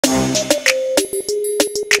Hey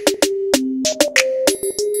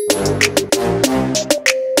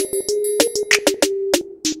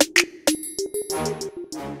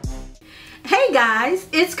guys,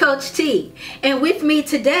 it's Coach T, and with me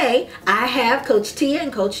today I have Coach Tia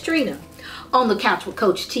and Coach Trina on the couch with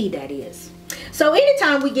Coach T, that is. So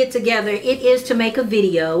anytime we get together, it is to make a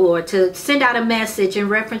video or to send out a message in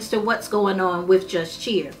reference to what's going on with Just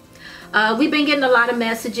Cheer. We've been getting a lot of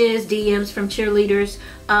messages, DMs from cheerleaders,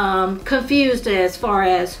 confused as far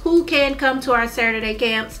as who can come to our Saturday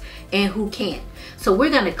camps and who can't. So we're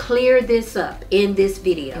going to clear this up in this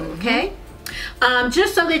video, okay?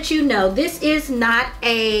 Just so that you know, this is not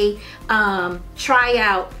a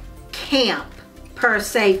tryout camp per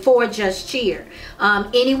se for Just Cheer.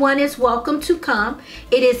 Anyone is welcome to come.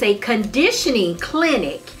 It is a conditioning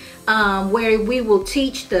clinic where we will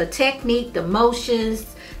teach the technique, the motions,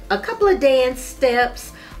 a couple of dance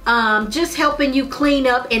steps, just helping you clean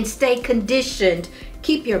up and stay conditioned,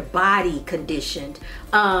 keep your body conditioned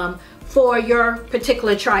for your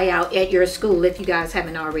particular tryout at your school if you guys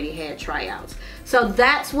haven't already had tryouts. So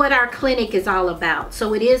that's what our clinic is all about.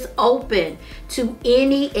 So it is open to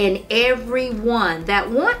any and everyone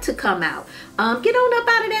that want to come out. Get on up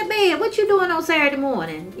out of that bed. What you doing on Saturday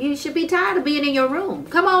morning? You should be tired of being in your room.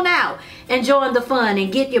 Come on out and join the fun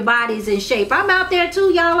and get your bodies in shape. I'm out there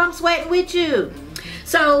too, y'all. I'm sweating with you.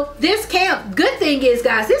 So this camp, good thing is,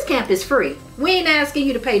 guys, this camp is free. We ain't asking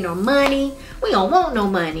you to pay no money. We don't want no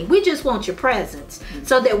money. We just want your presence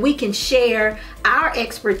so that we can share our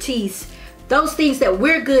expertise. Those things that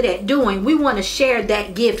we're good at doing, we want to share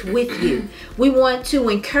that gift with you. We want to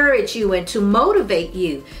encourage you and to motivate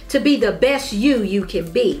you to be the best you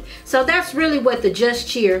can be. So that's really what the Just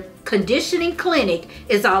Cheer Conditioning Clinic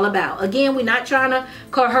is all about. Again, we're not trying to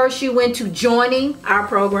coerce you into joining our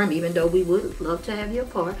program, even though we would love to have you a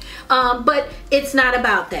part. But it's not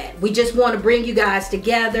about that. We just want to bring you guys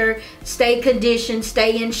together, stay conditioned,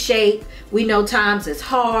 stay in shape. We know times is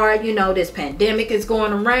hard. You know, this pandemic is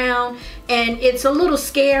going around and it's a little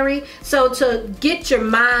scary. So to get your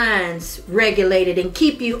minds regulated and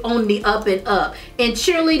keep you on the up and up, and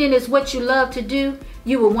cheerleading is what you love to do,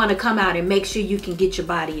 you will want to come out and make sure you can get your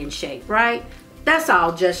body in shape, right? That's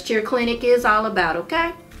all Just Cheer Clinic is all about,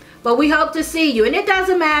 okay? But we hope to see you. And it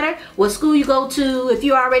doesn't matter what school you go to, if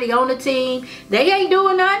you're already on the team, they ain't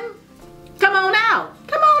doing nothing. Come on out.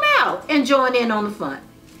 Come on out and join in on the fun.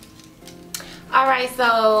 All right,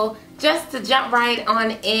 so just to jump right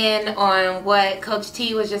on in on what Coach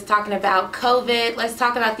T was just talking about, COVID. Let's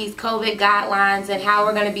talk about these COVID guidelines and how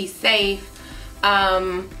we're going to be safe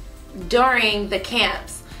during the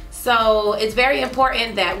camps. So it's very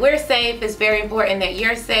important that we're safe. It's very important that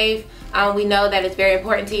you're safe. We know that it's very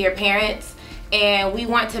important to your parents, and we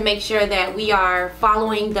want to make sure that we are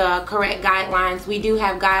following the correct guidelines. We do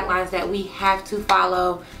have guidelines that we have to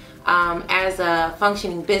follow as a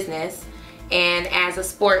functioning business, and as a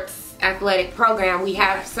sports athletic program, we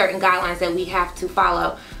have certain guidelines that we have to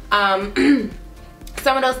follow.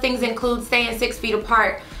 Some of those things include staying 6 feet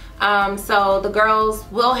apart. So the girls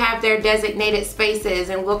will have their designated spaces,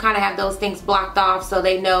 and we'll kind of have those things blocked off so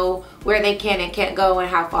they know where they can and can't go and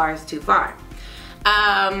how far is too far.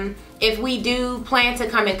 If we do plan to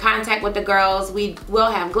come in contact with the girls, we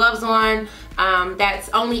will have gloves on. That's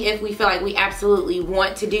only if we feel like we absolutely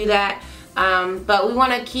want to do that. But we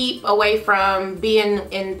want to keep away from being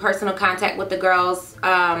in personal contact with the girls.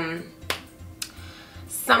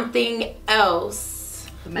 Something else,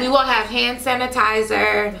 we will have hand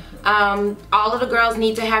sanitizer. All of the girls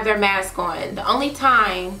need to have their mask on. The only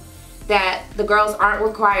time that the girls aren't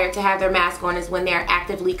required to have their mask on is when they're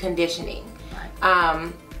actively conditioning.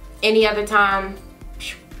 Any other time,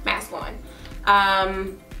 mask on.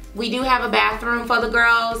 We do have a bathroom for the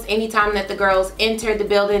girls. Anytime that the girls enter the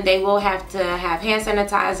building, they will have to have hand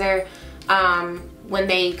sanitizer. When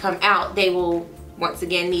they come out, they will once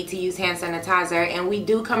again need to use hand sanitizer. And we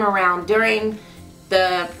do come around during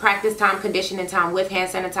the practice time, conditioning time with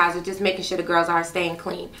hand sanitizer, just making sure the girls are staying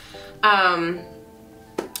clean.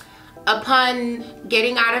 Upon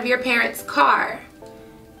getting out of your parents' car,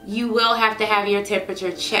 you will have to have your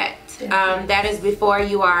temperature checked. That is before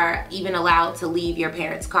you are even allowed to leave your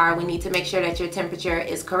parents' car. We need to make sure that your temperature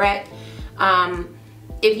is correct.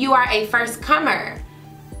 If you are a first comer,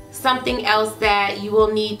 something else that you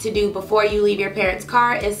will need to do before you leave your parents'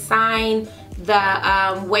 car is sign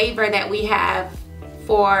the waiver that we have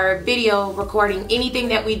for video recording anything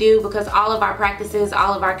that we do, because all of our practices,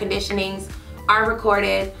 all of our conditionings are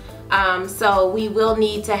recorded. So we will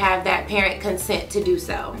need to have that parent consent to do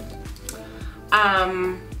so.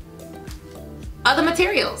 Other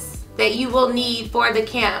materials that you will need for the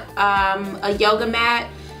camp, a yoga mat,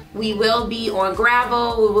 We will be on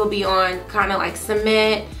gravel, we will be on kind of like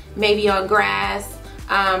cement, maybe on grass.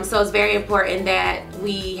 So it's very important that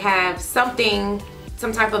we have some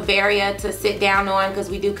type of area to sit down on, because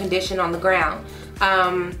we do condition on the ground.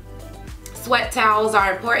 Sweat towels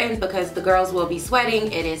are important because the girls will be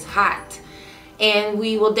sweating. It is hot. And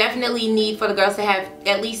we will definitely need for the girls to have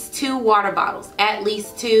at least 2 water bottles, at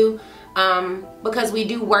least 2, because we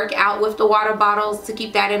do work out with the water bottles, to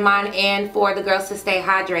keep that in mind, and for the girls to stay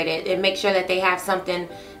hydrated and make sure that they have something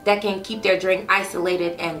that can keep their drink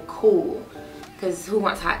isolated and cool, because who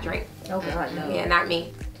wants hot drink? Oh God, no. Yeah, not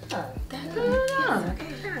me.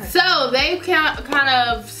 So they've kind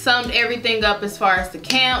of summed everything up as far as the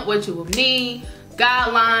camp, what you will need,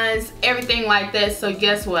 guidelines, everything like that. So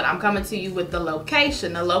guess what? I'm coming to you with the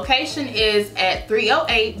location. The location is at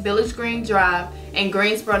 308 Village Green Drive in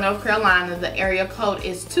Greensboro, North Carolina. The area code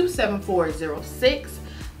is 27406.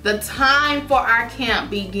 The time for our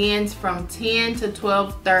camp begins from 10 to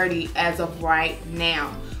 12:30 as of right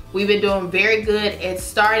now. We've been doing very good at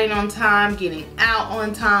starting on time, getting out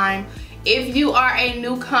on time. If you are a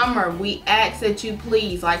newcomer, we ask that you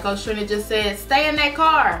please, like Coach Trina just said, stay in that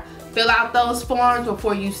car. Fill out those forms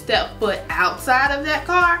before you step foot outside of that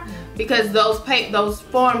car, because those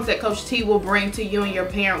forms that Coach T will bring to you and your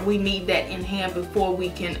parent, we need that in hand before we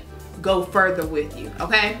can go further with you,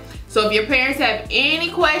 okay? So if your parents have any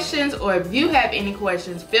questions, or if you have any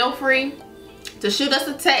questions, feel free to shoot us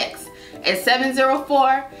a text at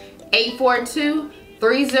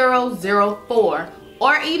 704-842-3004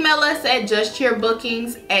 or email us at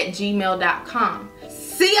justcheerbookings@gmail.com.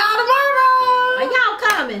 See y'all tomorrow! Are y'all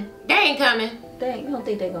coming? They ain't coming. Dang, you don't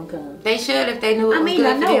think they're gonna come? They should if they knew it I was mean, good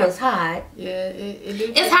I for know them. it's hot. Yeah,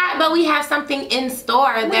 It's hot, but we have something in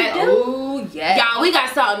store that. Ooh, yeah. Y'all, we got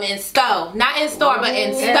something in store. Not in store, but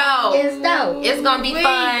in store. It's dope. It's gonna be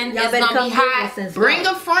fun. Y'all It's better gonna come be hot. visit us. Bring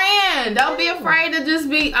a friend. Don't be afraid to just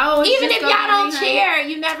be, oh, it's Even just if y'all gonna don't be cheer,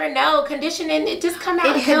 you never know. Conditioning, it just come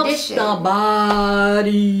out It helps condition. the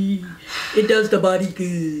body. It does the body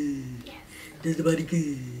good. Yes. It does the body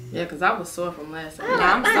good. Yeah, because I was sore from last night.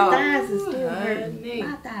 Yeah, I'm my sorry. thighs is still hurting. Honey.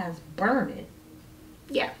 My thighs burning.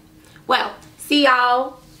 Yeah. Well, see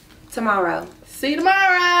y'all tomorrow. See you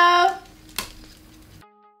tomorrow.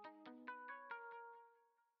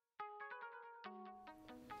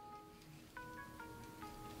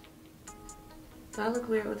 Do I look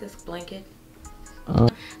weird with this blanket?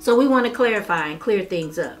 So we want to clarify and clear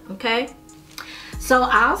things up, okay? So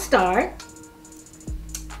I'll start.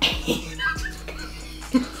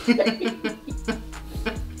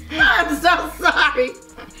 I'm so sorry.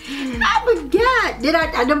 I forgot.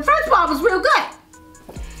 The first part was real good.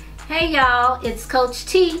 Hey y'all, it's Coach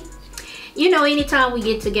T. You know, anytime we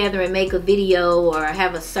get together and make a video or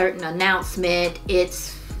have a certain announcement,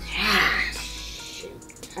 it's... shoot,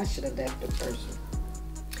 I should have left the first one.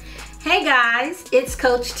 Hey guys, it's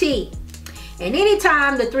Coach T. And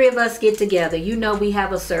anytime the 3 of us get together, you know we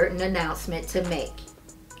have a certain announcement to make.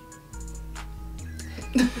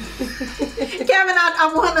 Kevin,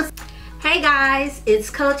 I want to... Hey guys, it's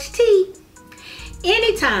Coach T.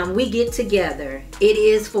 Anytime we get together, it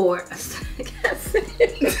is for... What in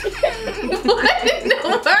the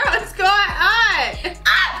world is going on?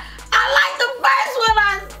 I like the first one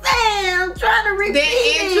I said. I'm trying to repeat Then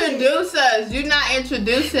it. introduce us. You're not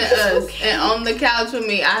introducing us. Okay. And on the couch with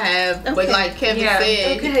me, I have, but Okay. like Kevin Yeah.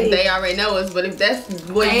 said, Okay. they already know us. But if that's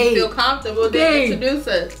where Hey. you feel comfortable, then Hey. introduce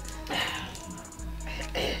us.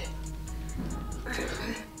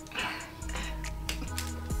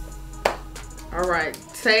 All right,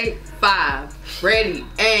 take 5. Ready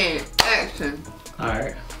and action. All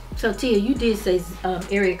right. So Tia, you did say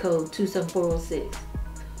area code 27406.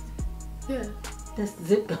 Yeah. That's the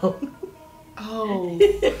zip code. Oh.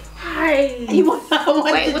 Hi. I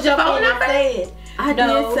wanted Wait, to what's jump the phone in and number? say it. I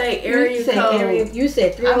did say area you said code. You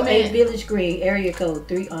said 308 I meant- Village Green, area code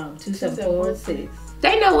 27406.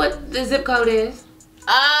 They know what the zip code is.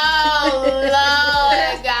 Oh,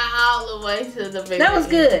 Lord. Got all the way to the beginning. That was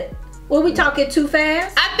good. Were we talking too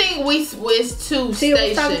fast? I think we switched to Tia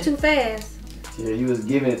was talking station. too fast. Yeah, you was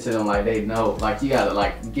giving it to them like they know. Like you gotta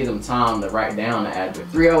like give them time to write down the address.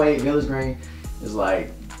 308 Village Green is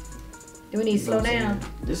like. Do we need to slow down?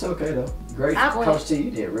 It's okay though. Great, I- Coach T,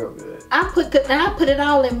 you did real good. I put it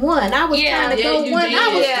all in one. I was trying to go you one. did.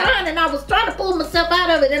 I was trying to pull myself out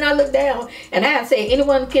of it. Then I looked down and I said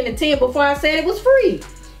anyone can attend before I said it was free.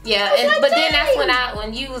 Yeah, What's but that then that's time?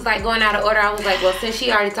 when you was like going out of order, I was like, well, since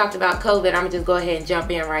she already talked about COVID, I'm gonna just go ahead and jump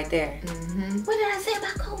in right there. What did I say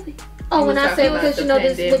about COVID? Oh, when I said because you know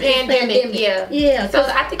this with this pandemic, yeah. So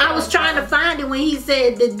I think I was trying to find it when he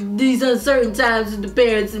said that these uncertain times with the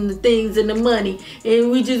parents and the things and the money,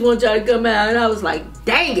 and we just want y'all to come out. And I was like,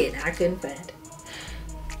 dang it, I couldn't find it.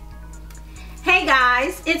 Hey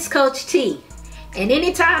guys, it's Coach T, and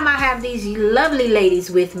anytime I have these lovely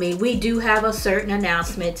ladies with me, we do have a certain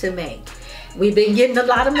announcement to make. We've been getting a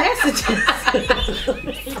lot of messages.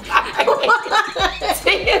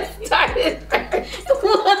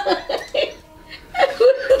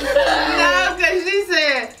 No, because she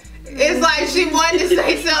said it's like she wanted to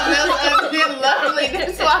say something else other than lovely.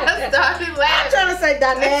 That's why I started laughing. I'm trying to say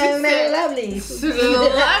dynamic, lovely.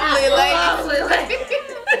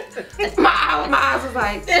 My eyes was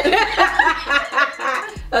like.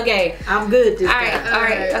 Okay, I'm good this All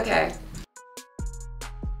right, okay.